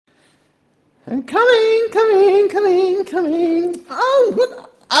I'm coming.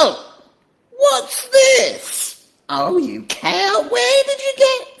 Oh, what's this? Oh, you cow, where did you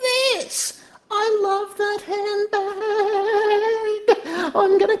get this? I love that handbag.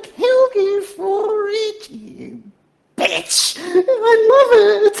 I'm gonna kill you for it, you bitch. I love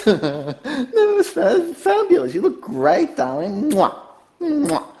it. That was fabulous. You look great, darling. Mwah.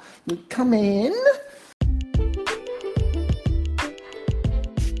 Mwah. Come in.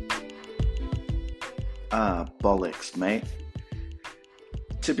 Bollocks, mate.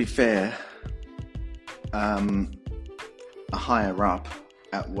 To be fair, a higher up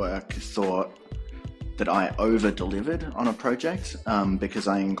at work thought that I over-delivered on a project because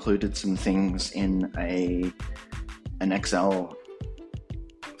I included some things in an Excel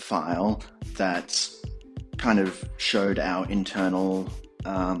file that kind of showed our internal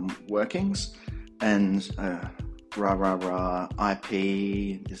workings and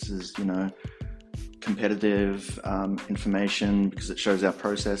IP. This is competitive information because it shows our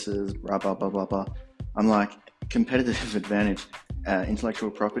processes, blah, blah, blah, blah, blah. I'm like, competitive advantage, intellectual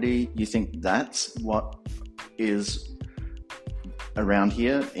property, you think that's what is around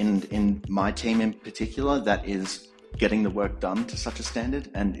here in my team in particular that is getting the work done to such a standard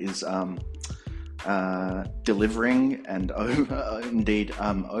and is delivering and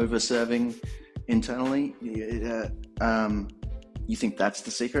over-serving internally? You think that's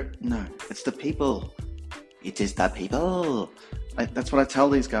the secret? No, it's the people. It is the people. That's what I tell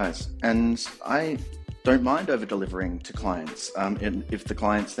these guys. And I don't mind over-delivering to clients. If the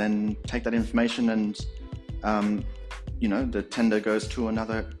clients then take that information and, the tender goes to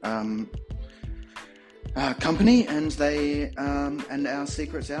another company and they and our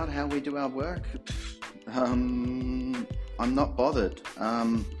secret's out, how we do our work, I'm not bothered.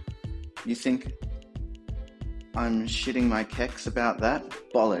 You think I'm shitting my kecks about that?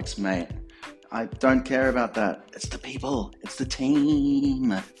 Bollocks, mate. I don't care about that. It's the people. It's the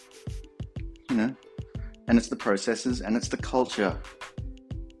team. And it's the processes and it's the culture.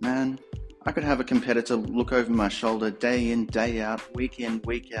 Man, I could have a competitor look over my shoulder day in, day out, week in,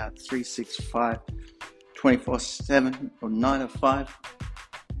 week out, 365, 24/7, or 9 to 5,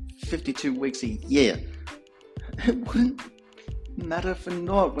 52 weeks a year. It wouldn't matter for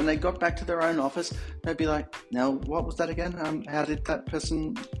naught. When they got back to their own office, they'd be like, now what was that again? How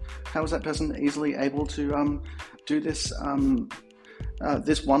was that person easily able to do this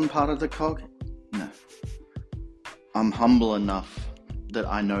this one part of the cog? No. I'm humble enough that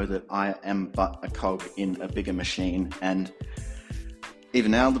I know that I am but a cog in a bigger machine, and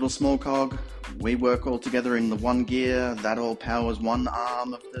even our little small cog, we work all together in the one gear, that all powers one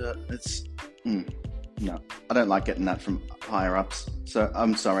arm of no, I don't like getting that from higher ups. So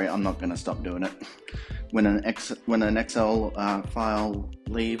I'm sorry, I'm not going to stop doing it. When an Excel file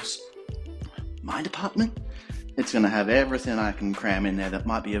leaves my department, it's going to have everything I can cram in there that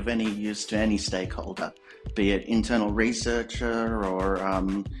might be of any use to any stakeholder, be it internal researcher or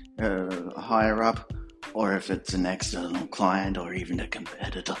higher up, or if it's an external client or even a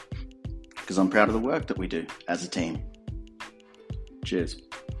competitor. Because I'm proud of the work that we do as a team. Cheers.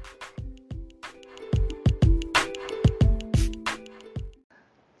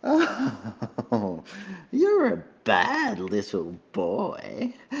 Oh, you're a bad little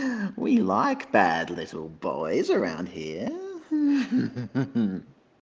boy. We like bad little boys around here.